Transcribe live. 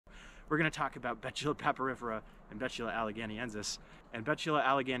We're going to talk about Betula papyrifera and Betula alleghaniensis. And Betula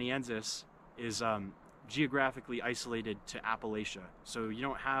alleghaniensis is geographically isolated to Appalachia. So you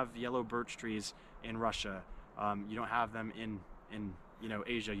don't have yellow birch trees in Russia. You don't have them in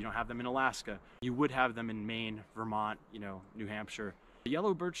Asia. You don't have them in Alaska. You would have them in Maine, Vermont, New Hampshire. The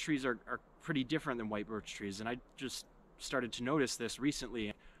yellow birch trees are pretty different than white birch trees, and I just started to notice this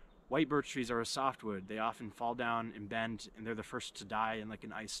recently. White birch trees are a softwood. They often fall down and bend, and they're the first to die in like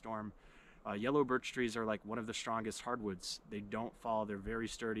an ice storm. Yellow birch trees are like one of the strongest hardwoods. They don't fall. They're very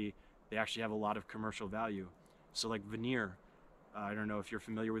sturdy. They actually have a lot of commercial value. So like veneer, I don't know if you're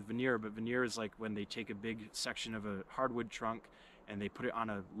familiar with veneer, but veneer is like when they take a big section of a hardwood trunk and they put it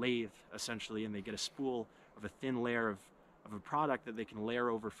on a lathe essentially, and they get a spool of a thin layer of a product that they can layer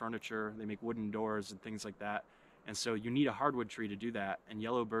over furniture. They make wooden doors and things like that. And so you need a hardwood tree to do that, and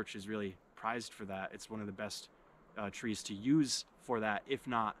yellow birch is really prized for that. It's one of the best trees to use for that, if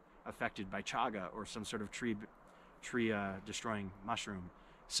not affected by chaga or some sort of tree destroying mushroom.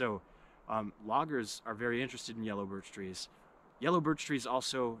 So loggers are very interested in yellow birch trees. Yellow birch trees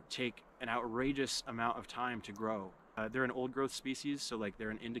also take an outrageous amount of time to grow. They're an old growth species, so like they're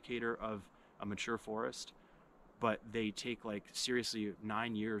an indicator of a mature forest, but they take like seriously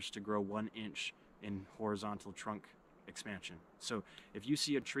 9 years to grow 1 inch in horizontal trunk expansion. So if you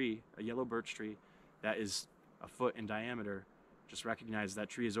see a tree, a yellow birch tree, that is a foot in diameter, just recognize that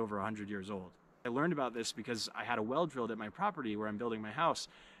tree is over 100 years old. I learned about this because I had a well drilled at my property where I'm building my house,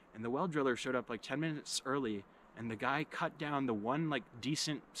 and the well driller showed up like 10 minutes early, and the guy cut down the one like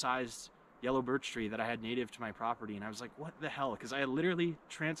decent sized yellow birch tree that I had native to my property. And I was like, what the hell? Because I had literally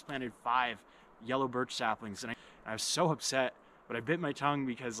transplanted 5 yellow birch saplings, and I was so upset. But I bit my tongue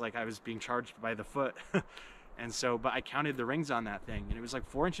because like I was being charged by the foot. And so, but I counted the rings on that thing, and it was like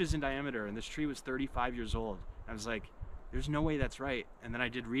 4 inches in diameter, and this tree was 35 years old. I was like, there's no way that's right. And then I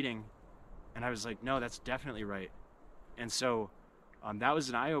did reading, and I was like, no, that's definitely right. And so that was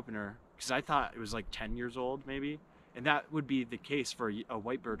an eye-opener, because I thought it was like 10 years old maybe. And that would be the case for a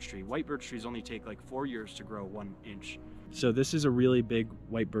white birch tree. White birch trees only take like 4 years to grow 1 inch. So this is a really big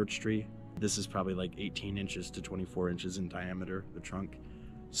white birch tree. This is probably like 18 inches to 24 inches in diameter, the trunk.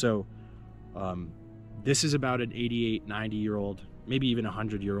 So this is about an 88, 90-year-old, maybe even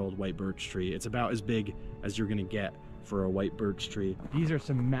 100-year-old white birch tree. It's about as big as you're gonna get for a white birch tree. These are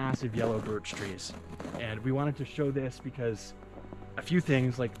some massive yellow birch trees. And we wanted to show this because a few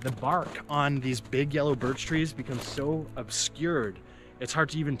things, like the bark on these big yellow birch trees becomes so obscured, it's hard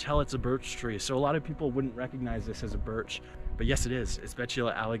to even tell it's a birch tree. So a lot of people wouldn't recognize this as a birch. But yes, it is. It's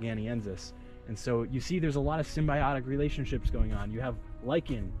Betula alleghaniensis. And so you see there's a lot of symbiotic relationships going on. You have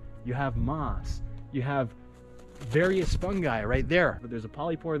lichen, you have moss, you have various fungi right there. But there's a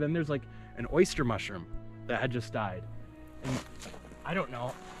polypore, then there's like an oyster mushroom that had just died. And I don't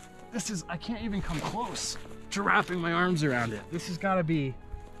know, I can't even come close to wrapping my arms around it. This has gotta be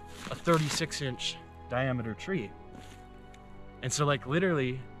a 36-inch diameter tree. And so like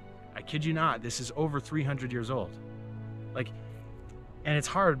literally, I kid you not, this is over 300 years old. And it's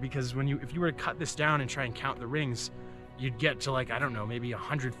hard because if you were to cut this down and try and count the rings, you'd get to like, I don't know, maybe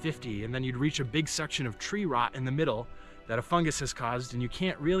 150, and then you'd reach a big section of tree rot in the middle that a fungus has caused, and you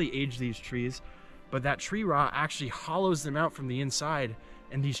can't really age these trees, but that tree rot actually hollows them out from the inside,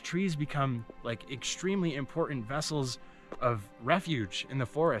 and these trees become like extremely important vessels of refuge in the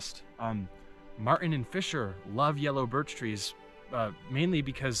forest. Martin and Fisher love yellow birch trees, mainly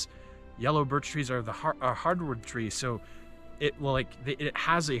because yellow birch trees are hardwood trees, so it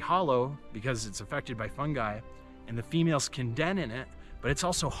has a hollow because it's affected by fungi, and the females can den in it, but it's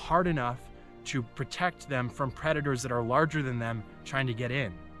also hard enough to protect them from predators that are larger than them trying to get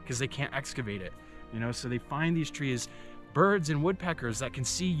in, because they can't excavate it, so they find these trees. Birds and woodpeckers that can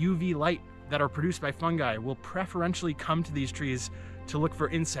see UV light that are produced by fungi will preferentially come to these trees to look for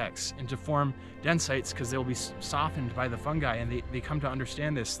insects and to form den sites, because they'll be softened by the fungi, and they come to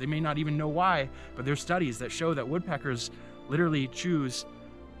understand this. They may not even know why, but there's studies that show that woodpeckers literally choose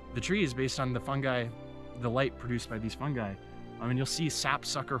the trees based on the fungi, the light produced by these fungi. You'll see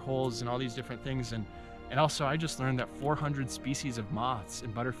sapsucker holes and all these different things, and also I just learned that 400 species of moths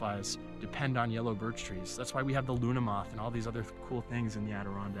and butterflies depend on yellow birch trees. That's why we have the Luna moth and all these other cool things in the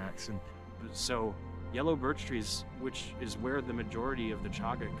Adirondacks. And so yellow birch trees, which is where the majority of the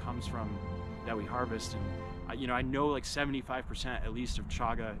chaga comes from that we harvest, and I know like 75% at least of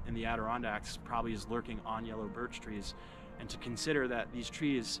chaga in the Adirondacks probably is lurking on yellow birch trees. And to consider that these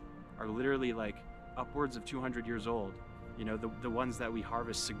trees are literally like upwards of 200 years old, the ones that we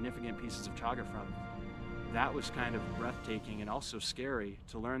harvest significant pieces of chaga from, that was kind of breathtaking and also scary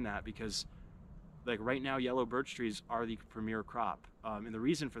to learn that, because like right now, yellow birch trees are the premier crop. And the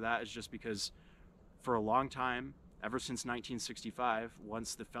reason for that is just because for a long time, ever since 1965,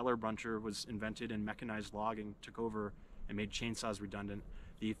 once the feller buncher was invented and mechanized logging took over and made chainsaws redundant,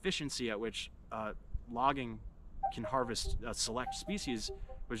 the efficiency at which logging can harvest select species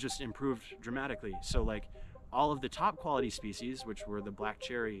was just improved dramatically. So like all of the top quality species, which were the black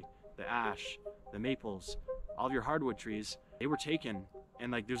cherry, the ash, the maples, all of your hardwood trees, they were taken.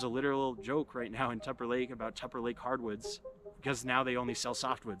 And like there's a literal joke right now in Tupper Lake about Tupper Lake hardwoods, because now they only sell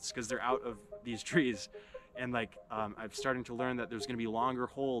softwoods because they're out of these trees. And like I'm starting to learn that there's going to be longer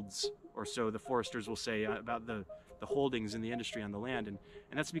holds, or so the foresters will say, about the holdings in the industry on the land. And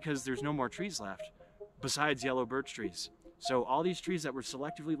that's because there's no more trees left besides yellow birch trees. So all these trees that were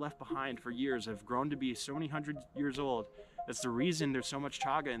selectively left behind for years have grown to be so many hundred years old. That's the reason there's so much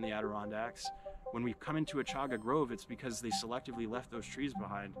chaga in the Adirondacks. When we come into a chaga grove, it's because they selectively left those trees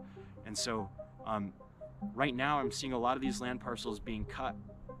behind. And so right now I'm seeing a lot of these land parcels being cut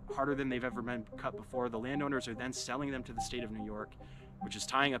harder than they've ever been cut before. The landowners are then selling them to the state of New York, which is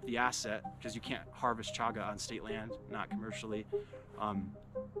tying up the asset, because you can't harvest chaga on state land, not commercially.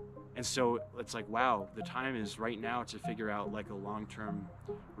 And so it's like, wow, the time is right now to figure out like a long-term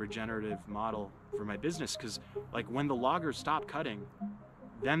regenerative model for my business. Because like when the loggers stop cutting,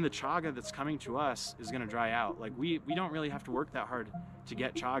 then the chaga that's coming to us is going to dry out. Like we don't really have to work that hard to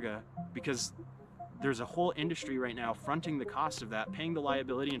get chaga, because there's a whole industry right now fronting the cost of that, paying the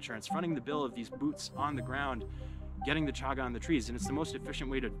liability insurance, fronting the bill of these boots on the ground, getting the chaga on the trees. And it's the most efficient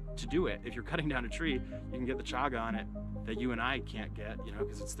way to do it. If you're cutting down a tree, you can get the chaga on it that you and I can't get, you know,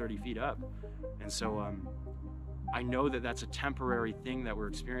 because it's 30 feet up. And so I know that that's a temporary thing that we're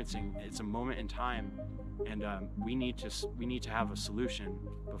experiencing. It's a moment in time, and we need to have a solution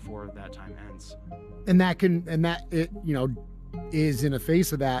before that time ends. And it, you know, is in the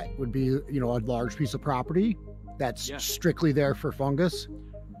face of that would be, you know, a large piece of property that's strictly there for fungus.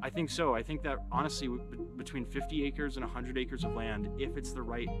 I think so. I think that honestly, between 50 acres and 100 acres of land, if it's the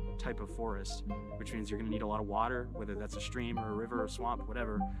right type of forest, which means you're going to need a lot of water, whether that's a stream or a river or swamp,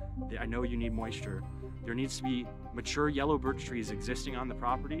 whatever. I know you need moisture. There needs to be mature yellow birch trees existing on the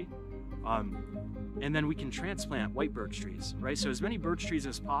property. And then we can transplant white birch trees, right? So as many birch trees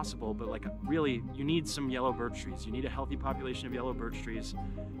as possible, but like really you need some yellow birch trees. You need a healthy population of yellow birch trees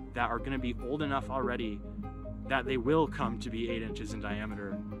that are going to be old enough already that they will come to be 8 inches in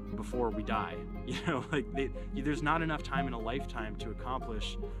diameter before we die. You know, like there's not enough time in a lifetime to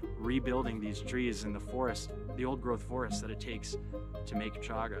accomplish rebuilding these trees in the forest, the old growth forest that it takes to make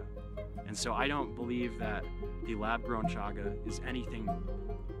chaga. And so I don't believe that the lab grown chaga is anything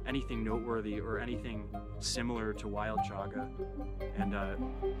noteworthy or anything similar to wild chaga. And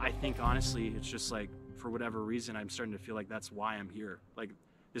I think honestly, it's just like, for whatever reason, I'm starting to feel like that's why I'm here. Like,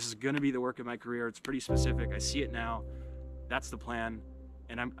 this is going to be the work of my career. It's pretty specific. I see it now. That's the plan,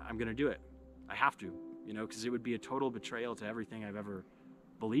 and I'm going to do it. I have to, you know, because it would be a total betrayal to everything I've ever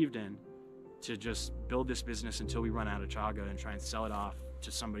believed in to just build this business until we run out of chaga and try and sell it off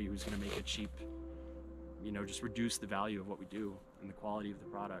to somebody who's going to make it cheap, you know, just reduce the value of what we do and the quality of the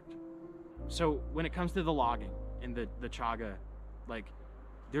product. So when it comes to the logging and the chaga, like,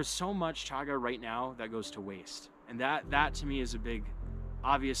 there's so much chaga right now that goes to waste, and that to me is a big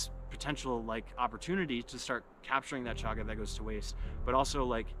obvious potential like opportunity to start capturing that chaga that goes to waste. But also,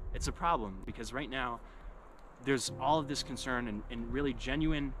 like, it's a problem because right now there's all of this concern and really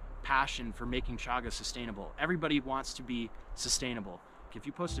genuine passion for making chaga sustainable. Everybody wants to be sustainable. If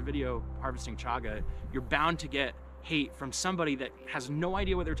you post a video harvesting chaga, you're bound to get hate from somebody that has no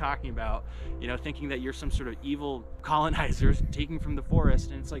idea what they're talking about, you know, thinking that you're some sort of evil colonizer taking from the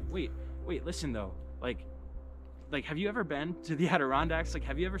forest. And it's like, wait, listen though, like have you ever been to the Adirondacks? Like,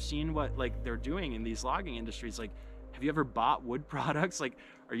 have you ever seen what like they're doing in these logging industries? Like, have you ever bought wood products? Like,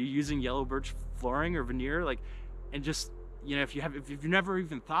 are you using yellow birch flooring or veneer? Like, and just, you know, if you've never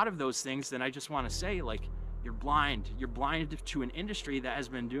even thought of those things, then I just want to say, like, you're blind to an industry that has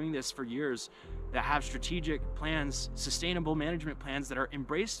been doing this for years, that have strategic plans, sustainable management plans that are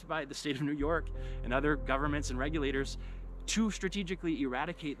embraced by the state of New York and other governments and regulators to strategically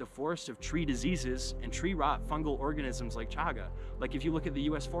eradicate the forest of tree diseases and tree rot fungal organisms like chaga. Like, if you look at the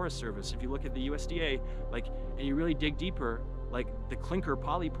US Forest Service, if you look at the USDA, like, and you really dig deeper, like the clinker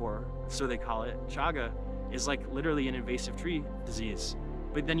polypore, so they call it, chaga is like literally an invasive tree disease.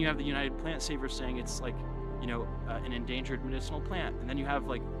 But then you have the United Plant Savers saying it's like, you know, an endangered medicinal plant. And then you have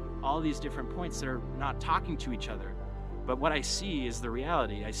like all these different points that are not talking to each other. But what I see is the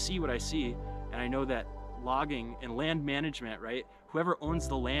reality. I see what I see, and I know that logging and land management, right? Whoever owns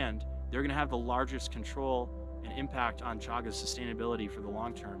the land, they're gonna have the largest control and impact on chaga's sustainability for the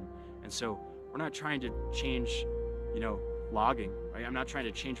long term. And so we're not trying to change, logging, right? I'm not trying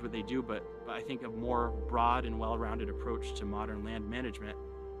to change what they do, but I think a more broad and well-rounded approach to modern land management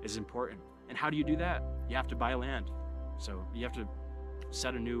is important. And how do you do that? You have to buy land. So you have to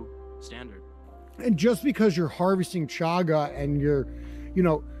set a new standard. And just because you're harvesting chaga and you're,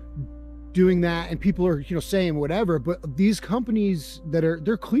 doing that, and people are, saying whatever, but these companies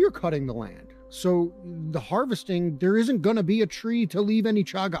they're clear cutting the land. So the harvesting, there isn't going to be a tree to leave any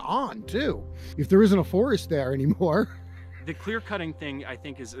chaga on too, if there isn't a forest there anymore. The clear cutting thing, I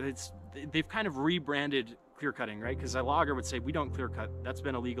think, they've kind of rebranded clear cutting, right? Because a logger would say, we don't clear cut. That's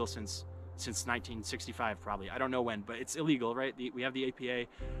been illegal since 1965, probably. I don't know when, but it's illegal, right? We have the APA,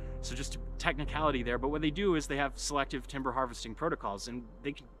 so just technicality there. But what they do is they have selective timber harvesting protocols, and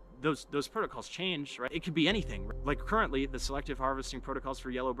those protocols change, right? It could be anything. Like currently, the selective harvesting protocols for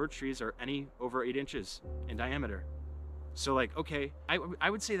yellow birch trees are any over 8 inches in diameter. So like, okay, I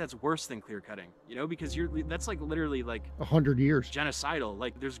would say that's worse than clear cutting, because that's like literally like 100 years genocidal.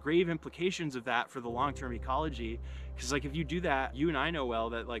 Like there's grave implications of that for the long-term ecology. Because like if you do that, you and I know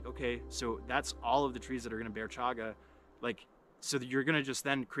well that like, okay, so that's all of the trees that are going to bear chaga. Like, so that you're going to just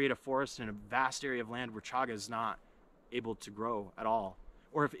then create a forest in a vast area of land where chaga is not able to grow at all.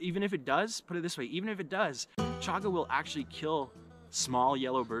 Or even if it does, put it this way, even if it does, chaga will actually kill small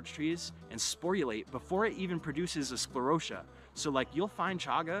yellow birch trees and sporulate before it even produces a sclerotia. So like you'll find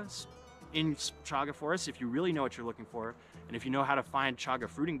chagas in chaga forests if you really know what you're looking for, and if you know how to find chaga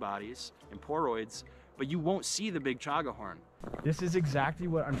fruiting bodies and poroids, but you won't see the big chaga horn. This is exactly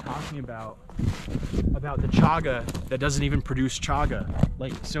what I'm talking about the chaga that doesn't even produce chaga.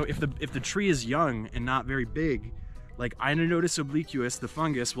 Like, so if the tree is young and not very big, like Inonotus obliquus, the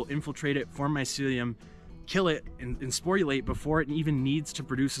fungus, will infiltrate it, form mycelium, kill it, and sporulate before it even needs to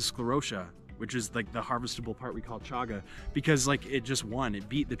produce a sclerotia, which is like the harvestable part we call chaga, because like it just won, it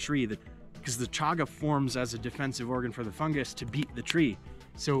beat the tree, because the chaga forms as a defensive organ for the fungus to beat the tree.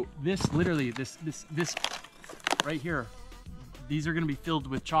 So this literally, this right here, these are going to be filled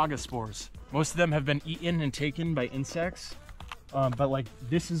with chaga spores. Most of them have been eaten and taken by insects, but like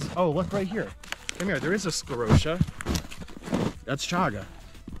this is, oh look right here, come here, there is a sclerotia, that's chaga.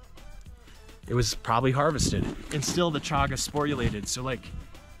 It was probably harvested, and still the chaga sporulated. So like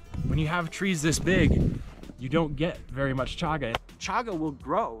when you have trees this big, you don't get very much chaga. Chaga will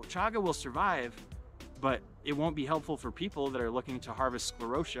grow, chaga will survive, but it won't be helpful for people that are looking to harvest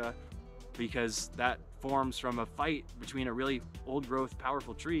sclerotia, because that forms from a fight between a really old growth,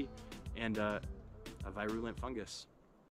 powerful tree and a virulent fungus.